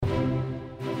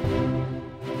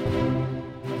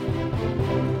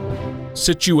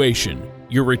Situation: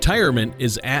 your retirement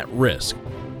is at risk.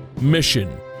 Mission: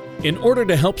 in order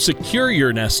to help secure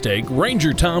your nest egg,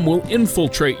 Ranger Tom will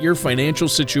infiltrate your financial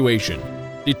situation,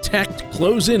 detect,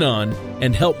 close in on,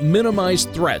 and help minimize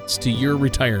threats to your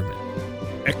retirement.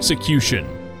 Execution: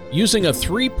 using a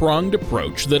three-pronged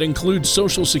approach that includes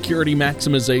Social Security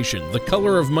maximization, the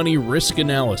color of money risk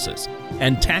analysis,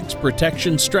 and tax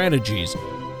protection strategies,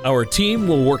 our team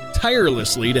will work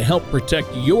tirelessly to help protect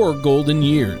your golden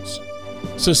years.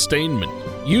 Sustainment: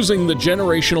 using the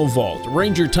Generational Vault,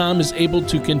 Ranger Tom is able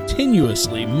to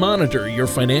continuously monitor your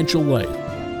financial life.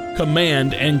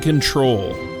 Command and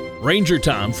control: Ranger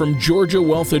Tom from Georgia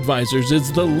Wealth Advisors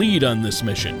is the lead on this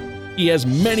mission. He has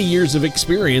many years of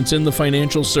experience in the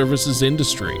financial services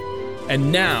industry.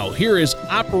 And now, here is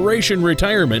Operation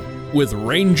Retirement with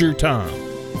Ranger Tom.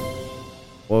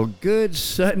 Well, good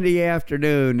Sunday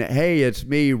afternoon. Hey, it's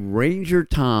me, Ranger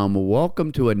Tom.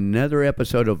 Welcome to another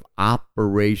episode of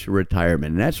Operation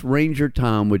Retirement. And that's Ranger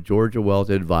Tom with Georgia Wealth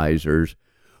Advisors,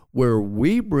 where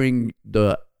we bring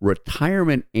the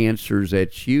retirement answers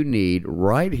that you need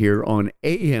right here on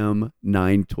AM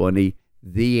 920,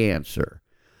 The Answer.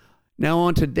 Now,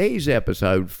 on today's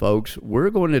episode, folks, we're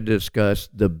going to discuss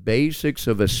the basics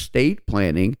of estate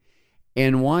planning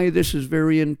and why this is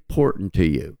very important to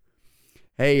you.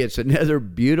 Hey, it's another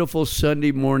beautiful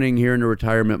Sunday morning here in the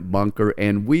Retirement Bunker,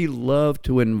 and we love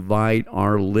to invite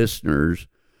our listeners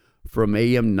from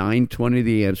AM 920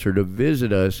 The Answer to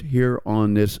visit us here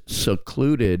on this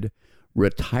secluded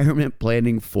retirement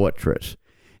planning fortress.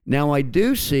 Now, I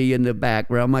do see in the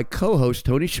background my co-host,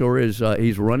 Tony Shore, is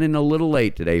he's running a little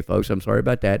late today, folks. I'm sorry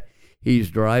about that.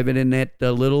 He's driving in that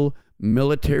little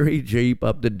military Jeep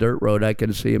up the dirt road. I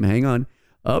can see him. Hang on.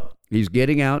 Up. He's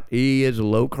getting out. He is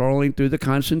low crawling through the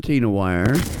concertina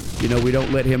wire. You know, we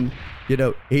don't let him,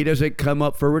 he doesn't come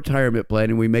up for retirement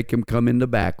planning. We make him come in the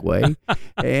back way.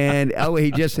 And,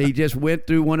 he just went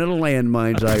through one of the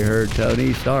landmines, I heard,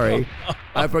 Tony. Sorry.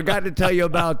 I forgot to tell you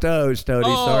about those, Tony.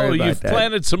 Sorry about that. Oh, you've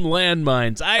planted some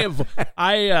landmines.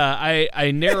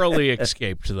 I narrowly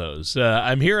escaped those.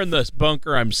 I'm here in this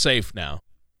bunker. I'm safe now.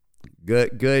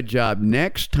 Good job.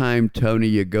 Next time, Tony,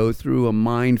 you go through a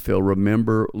minefield,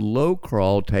 remember, low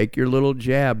crawl, take your little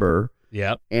jabber,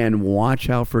 and watch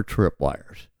out for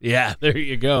tripwires. Yeah, there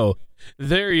you go.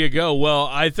 There you go. Well,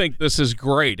 I think this is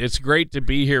great. It's great to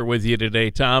be here with you today,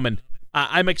 Tom, and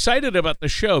I'm excited about the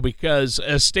show because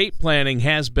estate planning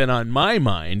has been on my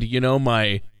mind. You know,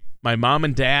 my mom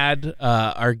and dad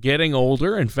are getting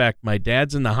older. In fact, my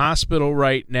dad's in the hospital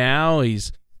right now. He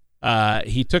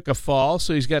took a fall,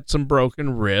 so he's got some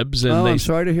broken ribs. And I'm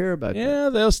sorry to hear about that. Yeah,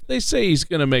 they say he's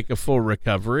going to make a full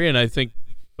recovery, and I think.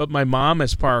 But my mom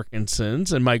has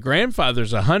Parkinson's, and my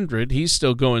grandfather's 100. He's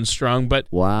still going strong. But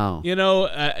wow,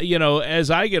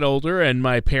 as I get older, and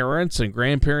my parents and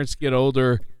grandparents get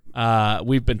older,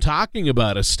 we've been talking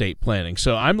about estate planning.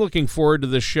 So I'm looking forward to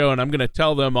this show, and I'm going to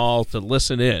tell them all to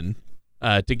listen in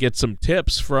to get some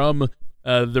tips from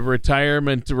the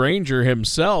retirement ranger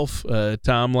himself,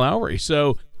 Tom Lowry.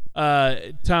 So,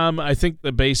 Tom, I think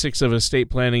the basics of estate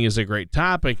planning is a great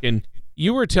topic, and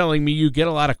you were telling me you get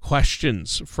a lot of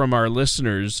questions from our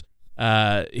listeners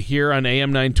here on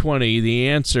AM 920, The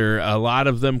Answer. A lot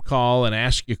of them call and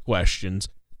ask you questions.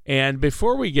 And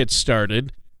before we get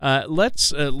started,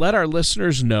 let's let our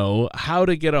listeners know how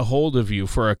to get a hold of you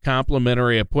for a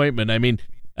complimentary appointment. I mean,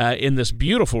 in this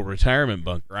beautiful retirement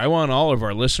bunker, I want all of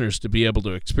our listeners to be able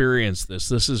to experience this.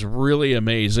 This is really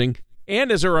amazing. And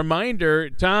as a reminder,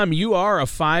 Tom, you are a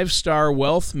 5-star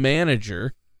wealth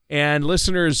manager. And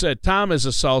listeners, Tom is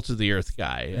a salt-of-the-earth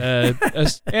guy,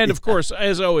 and of course,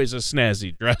 as always, a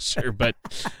snazzy dresser. But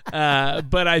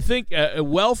I think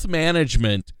wealth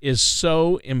management is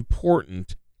so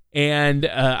important, and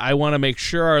I want to make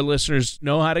sure our listeners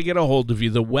know how to get a hold of you.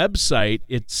 The website,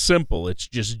 it's simple. It's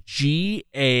just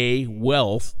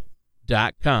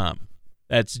gawealth.com.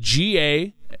 That's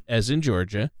GA, as in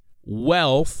Georgia,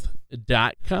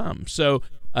 wealth.com. So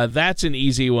that's an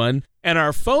easy one. And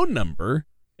our phone number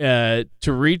to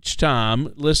reach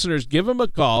Tom, listeners, give him a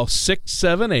call,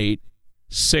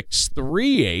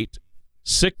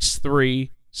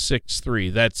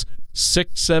 678-638-6363. That's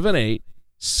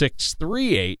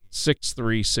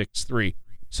 678-638-6363.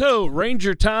 So,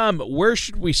 Ranger Tom, where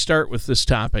should we start with this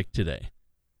topic today?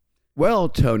 Well,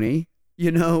 Tony,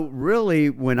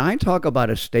 really, when I talk about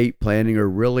estate planning or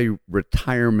really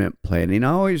retirement planning,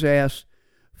 I always ask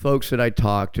folks that I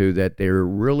talk to that there are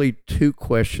really two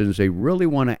questions they really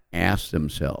want to ask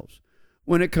themselves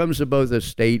when it comes to both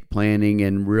estate planning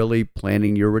and really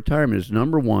planning your retirement. Is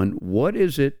number one, what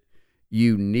is it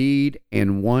you need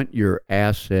and want your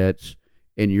assets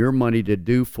and your money to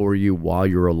do for you while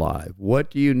you're alive? What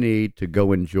do you need to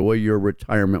go enjoy your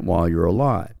retirement while you're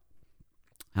alive?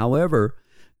 However,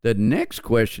 the next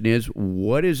question is,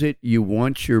 what is it you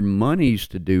want your monies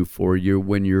to do for you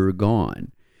when you're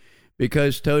gone?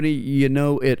 Because, Tony,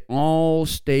 it all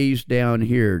stays down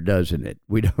here, doesn't it?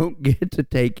 We don't get to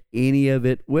take any of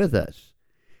it with us.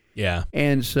 Yeah.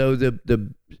 And so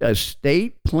the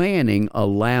estate planning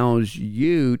allows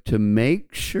you to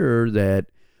make sure that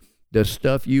the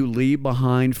stuff you leave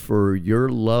behind for your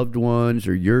loved ones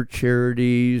or your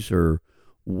charities or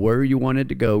where you want it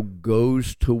to go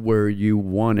goes to where you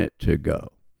want it to go.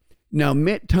 Now,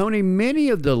 Tony, many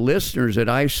of the listeners that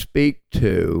I speak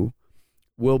to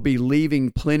will be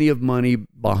leaving plenty of money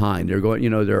behind. They're going,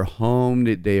 they're home.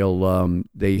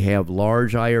 They have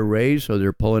large IRAs, so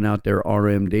they're pulling out their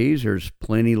RMDs. There's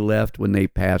plenty left when they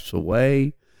pass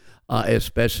away,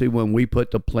 especially when we put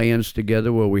the plans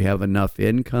together where we have enough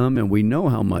income and we know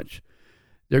how much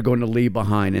they're going to leave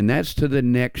behind, and that's to the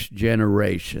next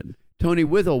generation. Tony,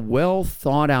 with a well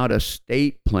thought out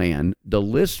estate plan, the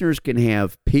listeners can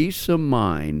have peace of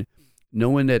mind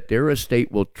knowing that their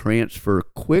estate will transfer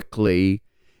quickly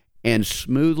and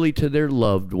smoothly to their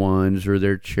loved ones or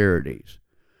their charities.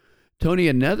 Tony,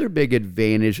 another big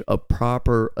advantage of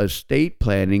proper estate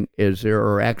planning is there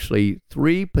are actually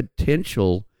 3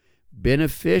 potential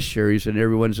beneficiaries in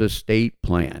everyone's estate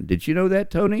plan. Did you know that,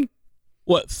 Tony?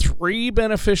 What, 3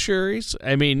 beneficiaries?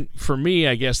 I mean, for me,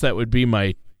 I guess that would be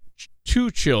my 2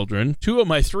 children, 2 of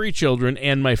my 3 children,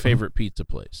 and my favorite pizza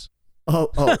place. Oh.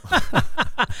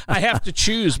 I have to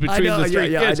choose between the 3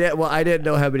 kids. I didn't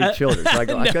know how many children. So I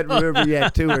couldn't remember you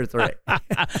had 2 or 3.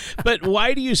 But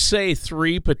why do you say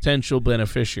 3 potential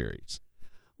beneficiaries?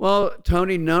 Well,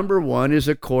 Tony, number 1 is,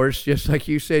 of course, just like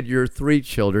you said, your 3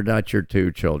 children, not your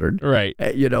 2 children. Right.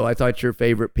 I thought your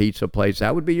favorite pizza place,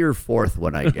 that would be your 4th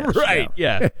one, I guess. Right,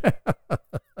 yeah.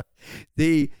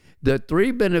 The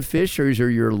 3 beneficiaries are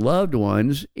your loved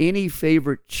ones, any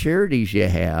favorite charities you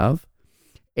have,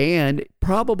 and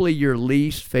probably your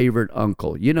least favorite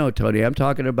uncle. Tony, I'm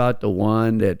talking about the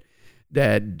one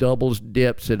that doubles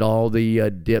dips at all the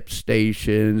dip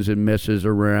stations and messes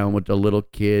around with the little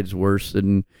kids worse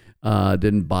than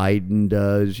Biden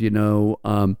does.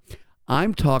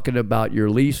 I'm talking about your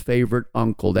least favorite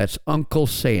uncle. That's Uncle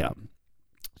Sam.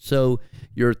 So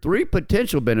your 3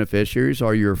 potential beneficiaries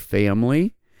are your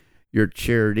family, your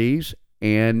charities,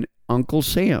 and Uncle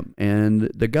Sam and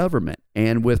the government.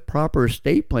 And with proper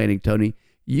estate planning, Tony,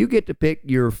 you get to pick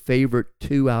your favorite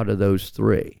 2 out of those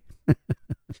 3.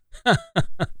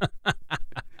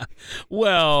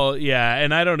 Well, yeah,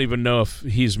 and I don't even know if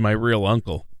he's my real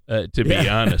uncle, to be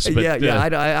honest. But,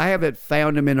 I haven't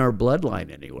found him in our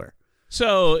bloodline anywhere.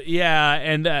 So, yeah,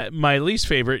 and my least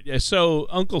favorite, so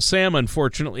Uncle Sam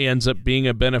unfortunately ends up being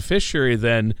a beneficiary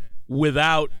then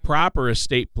without proper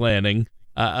estate planning.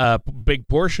 A big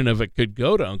portion of it could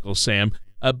go to Uncle Sam,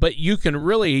 but you can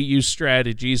really use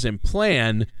strategies and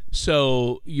plan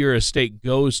so your estate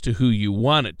goes to who you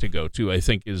want it to go to, I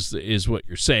think is what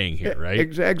you're saying here, right?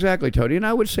 Exactly, Tony. And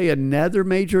I would say another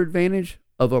major advantage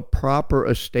of a proper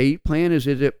estate plan is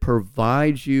that it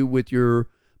provides you with your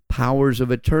powers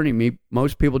of attorney.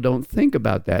 Most people don't think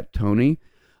about that, Tony.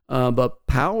 But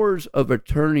powers of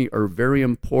attorney are very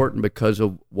important because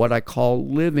of what I call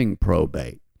living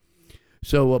probate.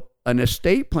 So an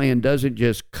estate plan doesn't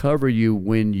just cover you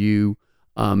when you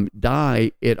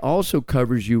die. It also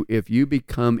covers you if you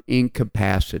become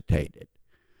incapacitated.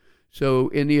 So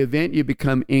in the event you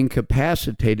become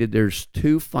incapacitated, there's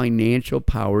 2 financial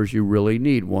powers you really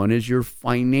need. One is your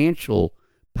financial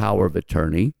power of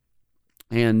attorney,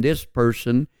 and this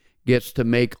person gets to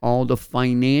make all the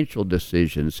financial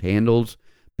decisions, handles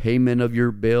payment of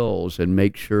your bills, and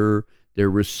make sure they're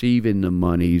receiving the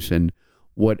monies and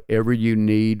whatever you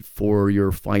need for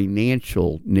your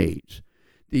financial needs.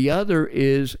 The other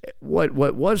is what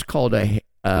was called a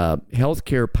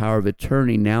healthcare power of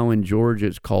attorney. Now in Georgia,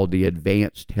 it's called the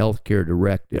Advanced Healthcare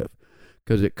Directive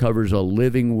because it covers a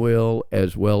living will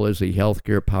as well as the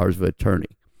healthcare powers of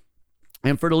attorney.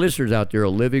 And for the listeners out there, a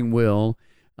living will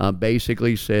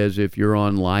basically says if you're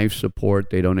on life support,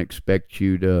 they don't expect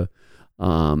you to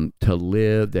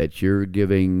live, that you're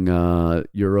giving,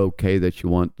 you're okay, that you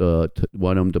want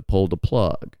them to pull the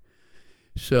plug.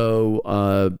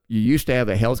 So you used to have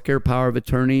a healthcare power of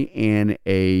attorney and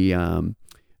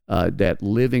that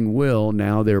living will.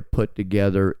 Now they're put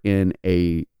together in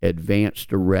a advanced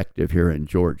directive here in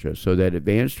Georgia. So that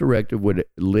advanced directive would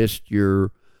list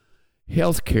your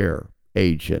healthcare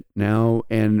agent now.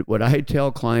 And what I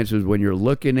tell clients is when you're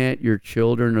looking at your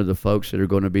children or the folks that are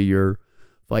going to be your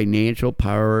financial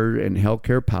power and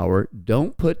healthcare power.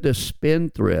 Don't put the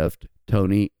spendthrift,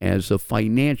 Tony, as the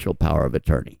financial power of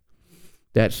attorney.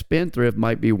 That spendthrift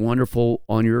might be wonderful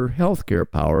on your healthcare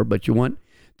power, but you want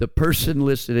the person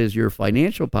listed as your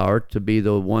financial power to be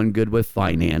the one good with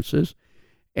finances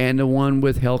and the one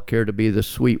with healthcare to be the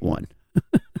sweet one.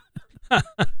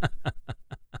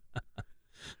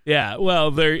 Yeah,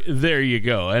 well, there you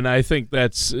go, and I think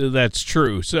that's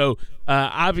true. So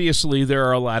obviously, there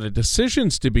are a lot of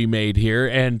decisions to be made here,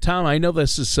 and Tom, I know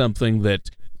this is something that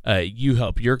you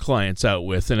help your clients out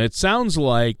with, and it sounds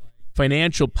like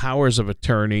financial powers of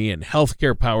attorney and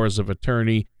healthcare powers of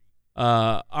attorney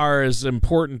are as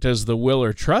important as the will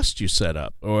or trust you set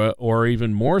up, or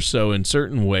even more so in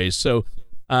certain ways. So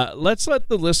let's let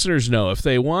the listeners know if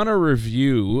they want a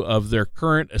review of their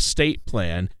current estate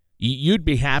plan. You'd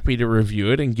be happy to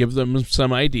review it and give them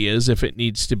some ideas if it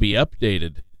needs to be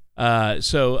updated.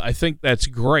 So I think that's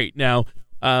great. Now,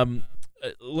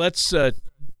 let's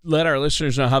let our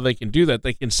listeners know how they can do that.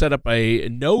 They can set up a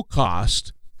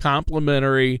no-cost,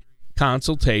 complimentary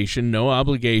consultation, no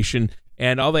obligation,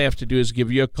 and all they have to do is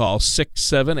give you a call,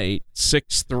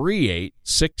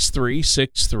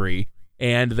 678-638-6363,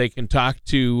 and they can talk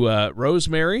to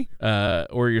Rosemary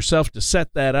or yourself to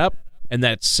set that up, and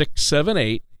that's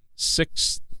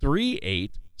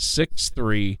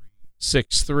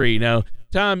 678-638-6363. Now,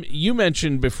 Tom, you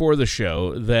mentioned before the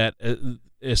show that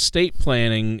estate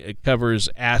planning covers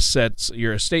assets.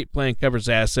 Your estate plan covers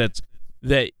assets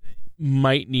that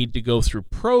might need to go through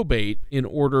probate in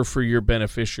order for your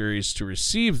beneficiaries to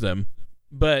receive them.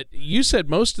 But you said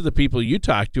most of the people you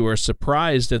talk to are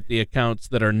surprised at the accounts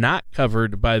that are not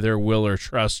covered by their will or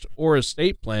trust or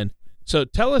estate plan. So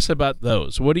tell us about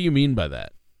those. What do you mean by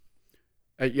that?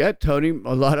 Yeah, Tony,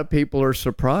 a lot of people are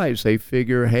surprised. They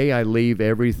figure, hey, I leave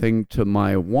everything to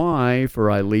my wife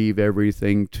or I leave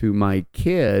everything to my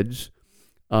kids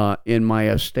in my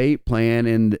estate plan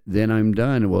and then I'm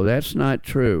done. Well, that's not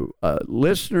true.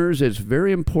 Listeners, it's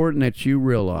very important that you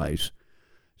realize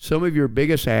some of your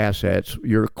biggest assets,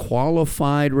 your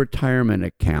qualified retirement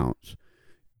accounts,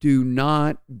 do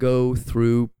not go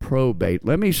through probate.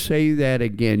 Let me say that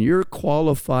again. Your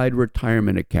qualified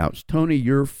retirement accounts, Tony,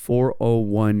 your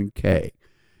 401k,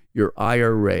 your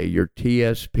IRA, your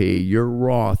TSP, your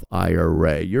Roth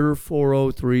IRA, your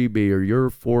 403b or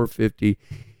your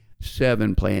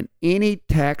 457 plan, any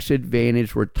tax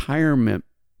advantage retirement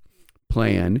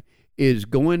plan is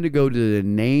going to go to the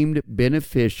named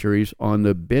beneficiaries on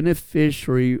the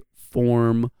beneficiary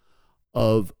form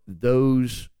of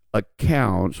those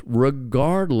accounts,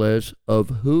 regardless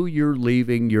of who you're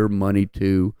leaving your money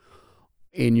to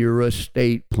in your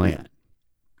estate plan.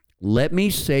 Let me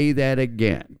say that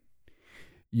again.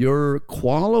 Your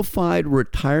qualified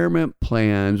retirement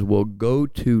plans will go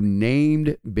to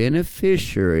named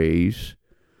beneficiaries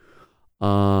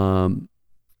on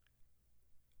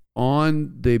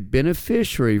the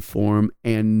beneficiary form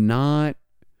and not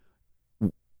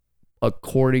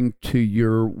according to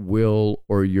your will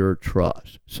or your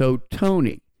trust. So,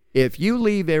 Tony, if you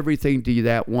leave everything to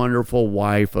that wonderful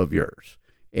wife of yours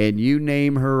and you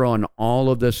name her on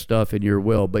all of the stuff in your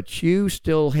will, but you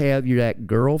still have that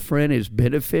girlfriend as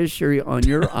beneficiary on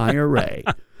your IRA,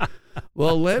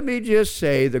 well, let me just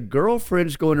say the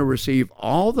girlfriend's going to receive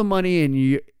all the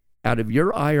money out of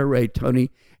your IRA, Tony,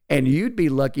 and you'd be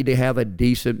lucky to have a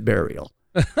decent burial.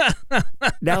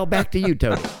 Now back to you,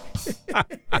 Tony.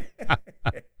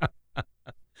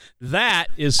 That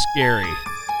is scary.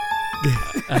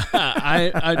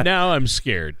 Now I'm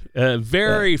scared.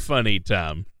 Very funny,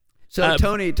 Tom. So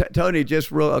Tony,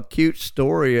 just a cute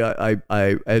story. I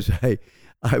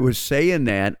was saying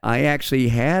that I actually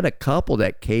had a couple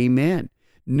that came in,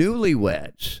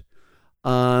 newlyweds.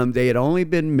 They had only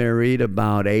been married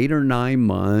about 8 or 9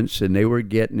 months, and they were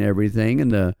getting everything,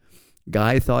 and the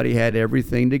guy thought he had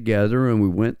everything together, and we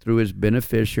went through his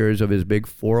beneficiaries of his big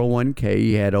 401k.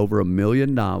 He had over $1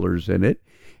 million in it,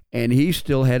 and he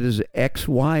still had his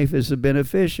ex-wife as a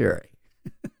beneficiary.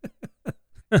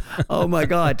 Oh, my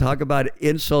God. Talk about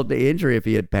insult to injury. If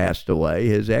he had passed away,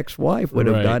 his ex-wife would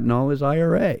have gotten all his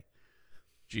IRA.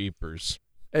 Jeepers.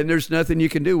 And there's nothing you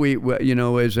can do. We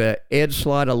as Ed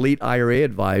Slott, Elite IRA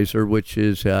Advisor, which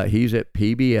is, he's at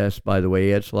PBS, by the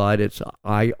way, Ed Slott. It's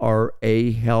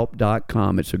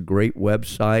IRAhelp.com. It's a great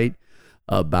website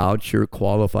about your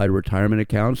qualified retirement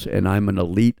accounts. And I'm an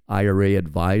Elite IRA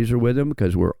Advisor with him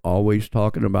because we're always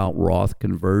talking about Roth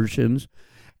conversions.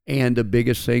 And the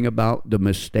biggest thing about the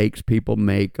mistakes people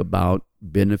make about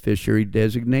beneficiary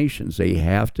designations, they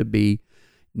have to be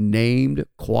named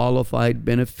qualified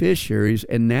beneficiaries,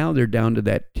 and now they're down to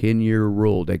that 10-year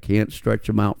rule. They can't stretch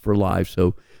them out for life.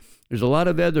 So There's a lot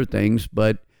of other things,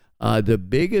 but the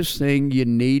biggest thing you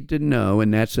need to know,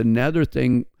 and that's another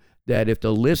thing that if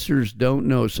the listeners don't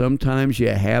know, sometimes you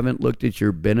haven't looked at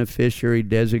your beneficiary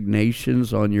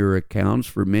designations on your accounts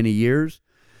for many years.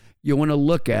 You want to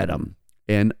look at them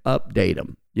and update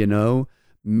them.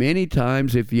 Many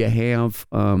times if you have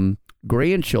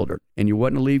grandchildren and you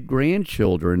want to leave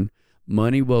grandchildren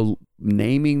money, well,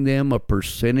 naming them a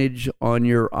percentage on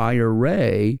your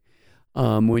IRA,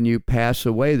 when you pass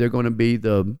away, they're going to be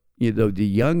the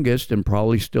youngest and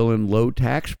probably still in low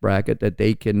tax bracket that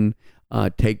they can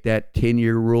take that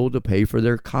 10-year rule to pay for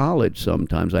their college.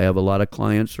 Sometimes I have a lot of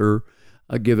clients who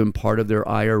are given part of their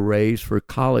IRAs for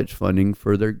college funding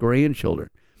for their grandchildren.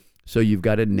 So you've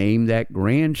got to name that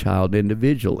grandchild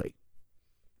individually.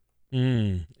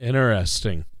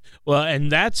 Interesting. Well,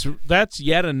 and that's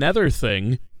yet another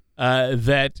thing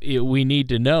that we need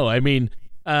to know. I mean,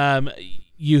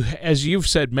 as you've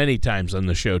said many times on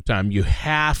the show, Tom, you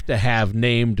have to have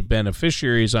named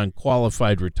beneficiaries on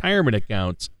qualified retirement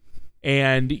accounts,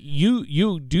 and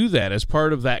you do that as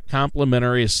part of that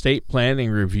complimentary estate planning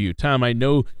review. Tom, I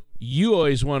know you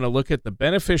always want to look at the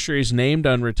beneficiaries named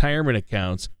on retirement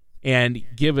accounts and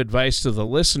give advice to the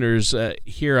listeners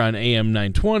here on AM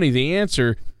 920, The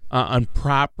Answer, on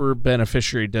proper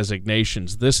beneficiary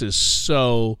designations. This is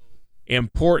so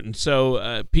important.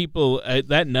 So people,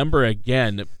 that number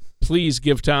again, please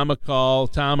give Tom a call.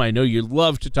 Tom, I know you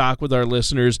love to talk with our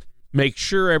listeners. Make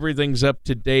sure everything's up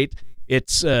to date.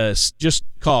 It's just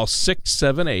call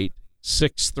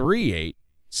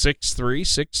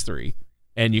 678-638-6363.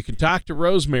 And you can talk to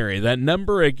Rosemary. That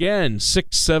number again,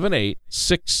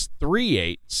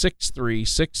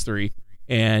 678-638-6363.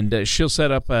 And she'll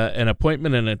set up an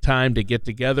appointment and a time to get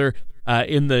together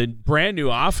in the brand new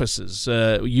offices.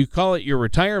 You call it your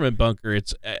retirement bunker.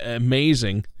 It's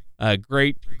amazing.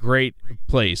 Great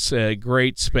place.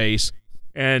 Great space.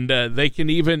 And they can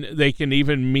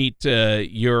even meet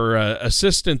your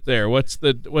assistant there. What's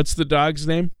the dog's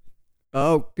name?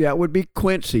 Oh, that would be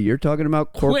Quincy. You're talking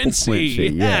about Corporal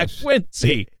Quincy. Yes.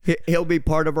 Quincy. He'll be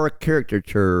part of our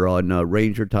caricature on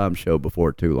Ranger Tom show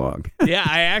before too long. Yeah,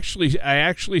 I actually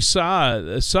saw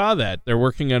that. They're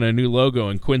working on a new logo,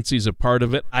 and Quincy's a part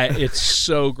of it. It's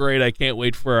so great. I can't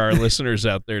wait for our listeners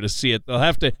out there to see it. They'll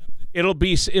have to. It'll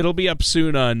be up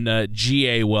soon on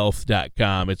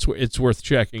gawealth.com. It's worth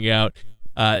checking out.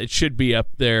 It should be up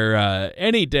there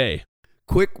any day.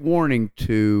 Quick warning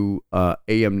to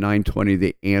AM 920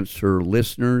 The Answer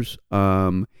listeners.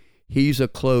 He's a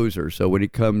closer, so when he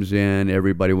comes in,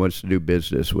 everybody wants to do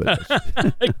business with us.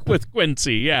 With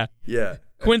Quincy, yeah. Yeah.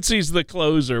 Quincy's the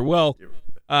closer. Well,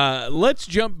 let's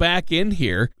jump back in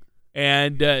here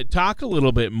and talk a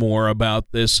little bit more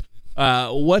about this.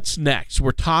 What's next?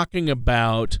 We're talking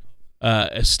about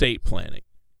estate planning.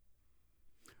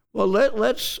 Well,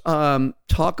 let's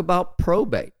talk about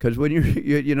probate, because when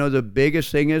you're the biggest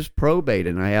thing is probate,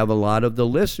 and I have a lot of the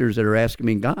listeners that are asking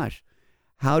me, gosh,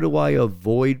 how do I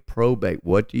avoid probate?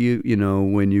 What do you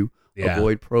when you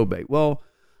avoid probate? Well,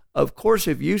 of course,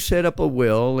 if you set up a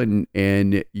will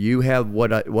and you have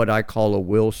what I call a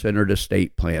will-centered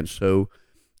estate plan, so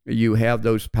you have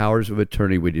those powers of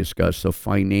attorney we discussed, the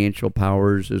financial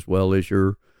powers as well as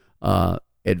your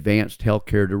advanced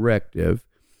healthcare directive.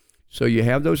 So you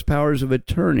have those powers of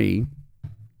attorney,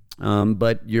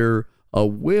 but a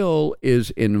will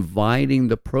is inviting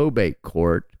the probate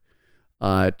court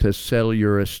to settle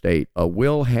your estate. A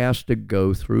will has to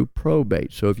go through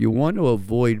probate. So if you want to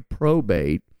avoid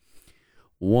probate,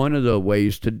 one of the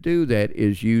ways to do that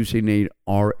is using a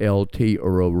RLT,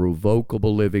 or a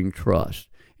revocable living trust.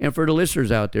 And for the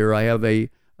listeners out there, I have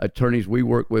attorneys we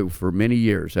work with for many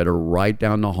years that are right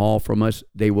down the hall from us.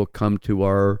 They will come to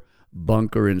our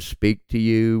bunker and speak to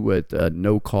you with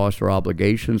no cost or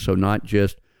obligation. So not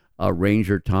just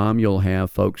Ranger Tom, you'll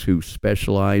have folks who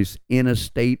specialize in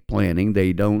estate planning.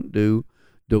 They don't do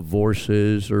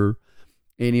divorces or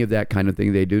any of that kind of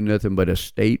thing. They do nothing but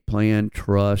estate plan,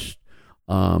 trust,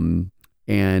 and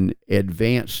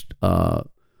advanced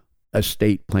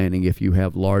estate planning if you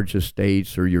have large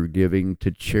estates or you're giving to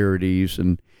charities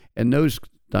and those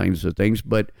kinds of things.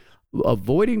 But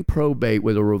avoiding probate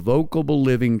with a revocable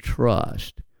living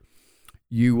trust,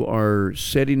 you are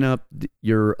setting up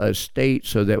your estate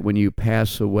so that when you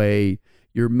pass away,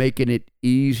 you're making it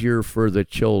easier for the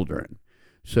children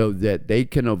so that they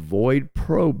can avoid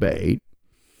probate.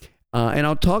 And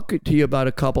I'll talk to you about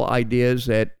a couple ideas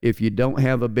that if you don't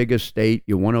have a big estate,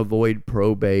 you want to avoid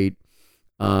probate.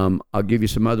 I'll give you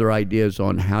some other ideas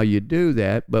on how you do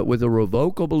that. But with a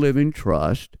revocable living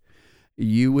trust,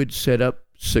 you would set up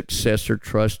successor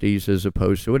trustees as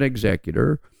opposed to an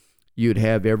executor. You'd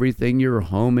have everything, your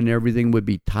home and everything would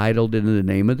be titled in the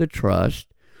name of the trust.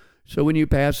 So when you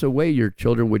pass away, your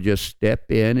children would just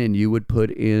step in and you would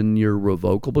put in your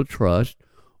revocable trust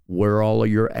where all of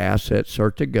your assets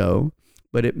are to go.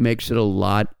 But it makes it a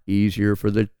lot easier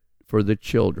for the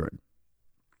children.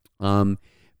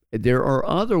 There are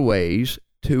other ways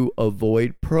to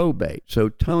avoid probate. So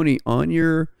Tony, on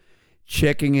your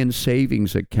checking and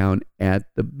savings account at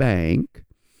the bank,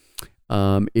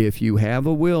 if you have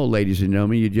a will, ladies and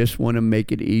gentlemen, you just want to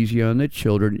make it easy on the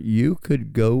children, you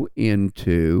could go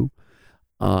into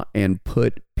and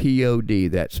put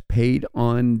POD, that's paid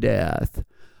on death,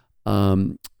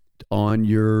 on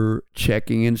your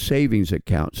checking and savings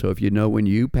account. So if you know when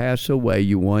you pass away,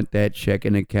 you want that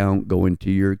checking account going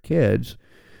to your kids,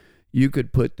 you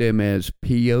could put them as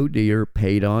POD or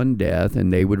paid on death,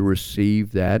 and they would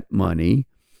receive that money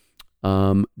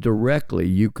directly.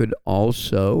 You could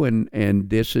also, and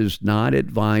this is not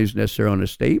advised necessarily on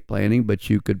estate planning, but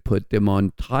you could put them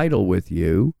on title with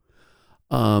you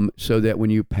so that when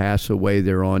you pass away,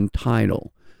 they're on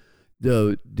title.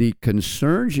 The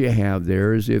concerns you have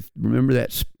there is remember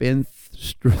that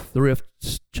spendthrift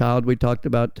child we talked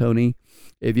about, Tony?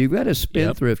 If you've got a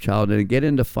spendthrift child and they get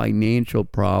into financial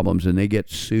problems and they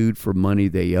get sued for money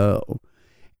they owe,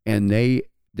 and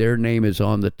their name is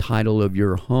on the title of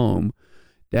your home,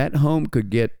 that home could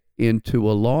get into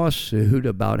a lawsuit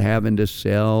about having to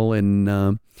sell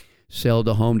the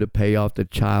home to pay off the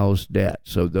child's debt.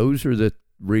 So those are the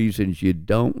reasons you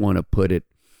don't want to put it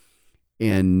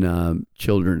in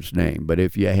children's name. But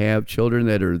if you have children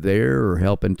that are there or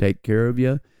helping take care of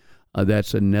you,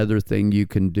 that's another thing you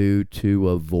can do to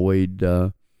avoid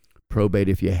probate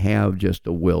if you have just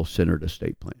a will-centered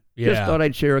estate plan. Yeah. Just thought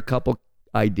I'd share a couple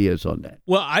ideas on that.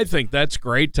 Well, I think that's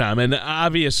great, Tom. And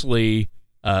obviously,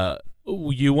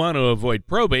 you want to avoid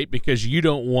probate because you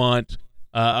don't want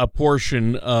a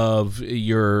portion of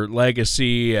your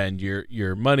legacy and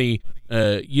your money.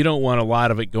 You don't want a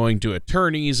lot of it going to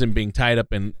attorneys and being tied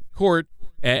up in court.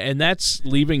 And that's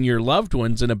leaving your loved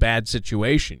ones in a bad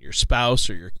situation, your spouse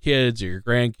or your kids or your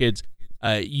grandkids.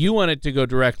 You want it to go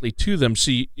directly to them.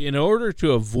 So in order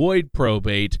to avoid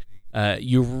probate,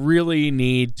 you really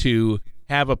need to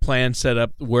have a plan set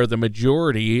up where the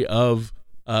majority of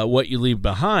what you leave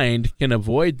behind can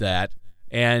avoid that.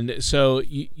 And so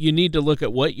you need to look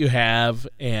at what you have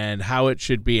and how it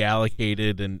should be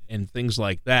allocated and things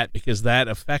like that, because that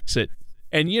affects it.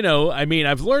 And,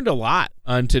 I've learned a lot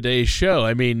on today's show.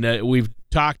 We've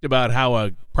talked about how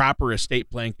a proper estate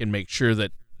plan can make sure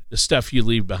that the stuff you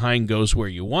leave behind goes where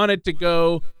you want it to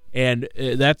go, and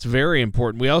that's very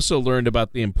important. We also learned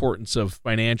about the importance of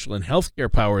financial and healthcare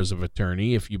powers of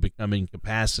attorney. If you become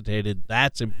incapacitated,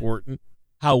 that's important.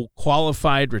 How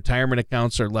qualified retirement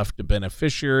accounts are left to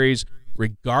beneficiaries,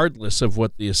 regardless of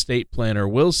what the estate plan or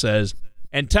will says.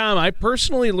 And, Tom, I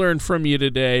personally learned from you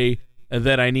today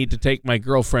that I need to take my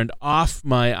girlfriend off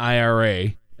my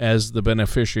IRA as the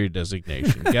beneficiary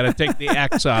designation. Got to take the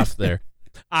X off there.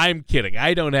 I'm kidding.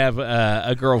 I don't have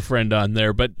a girlfriend on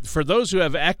there. But for those who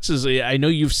have exes, I know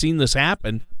you've seen this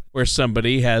happen where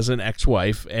somebody has an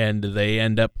ex-wife and they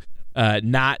end up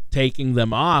not taking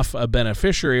them off a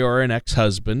beneficiary or an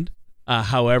ex-husband,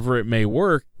 however it may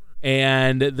work,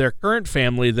 and their current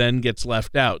family then gets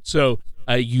left out. So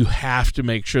you have to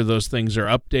make sure those things are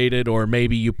updated, or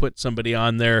maybe you put somebody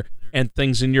on there and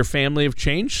things in your family have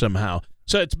changed somehow.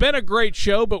 So it's been a great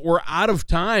show, but we're out of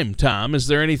time, Tom. Is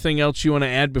there anything else you want to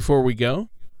add before we go?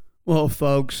 Well,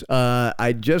 folks,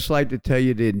 I'd just like to tell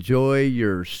you to enjoy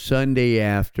your Sunday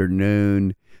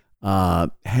afternoon.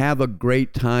 Have a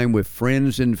great time with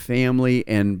friends and family,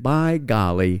 and by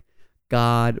golly,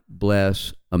 God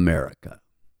bless America.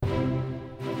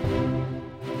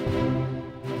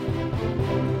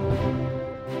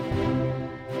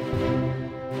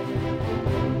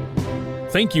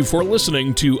 Thank you for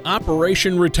listening to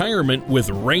Operation Retirement with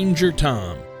Ranger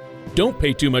Tom. Don't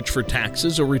pay too much for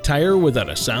taxes or retire without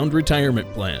a sound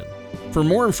retirement plan. For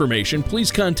more information,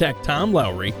 please contact Tom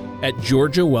Lowry at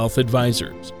Georgia Wealth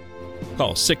Advisors.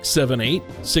 Call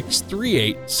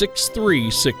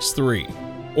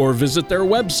 678-638-6363 or visit their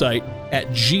website at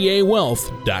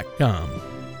gawealth.com.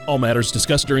 All matters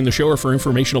discussed during the show are for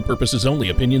informational purposes only.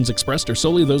 Opinions expressed are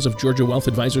solely those of Georgia Wealth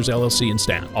Advisors, LLC and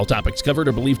staff. All topics covered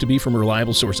are believed to be from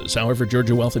reliable sources. However,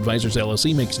 Georgia Wealth Advisors,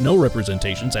 LLC makes no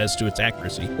representations as to its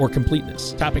accuracy or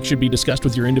completeness. Topics should be discussed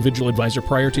with your individual advisor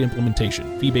prior to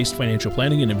implementation. Fee-based financial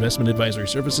planning and investment advisory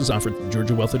services offered through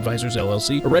Georgia Wealth Advisors,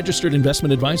 LLC, a registered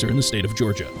investment advisor in the state of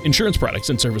Georgia. Insurance products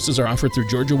and services are offered through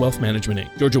Georgia Wealth Management,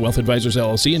 Inc. Georgia Wealth Advisors,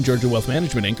 LLC and Georgia Wealth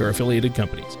Management, Inc. are affiliated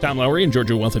companies. Tom Lowry and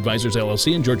Georgia Wealth Advisors,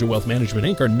 LLC and Georgia Wealth Management,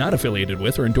 Inc. are not affiliated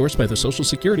with or endorsed by the Social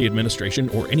Security Administration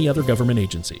or any other government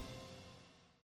agency.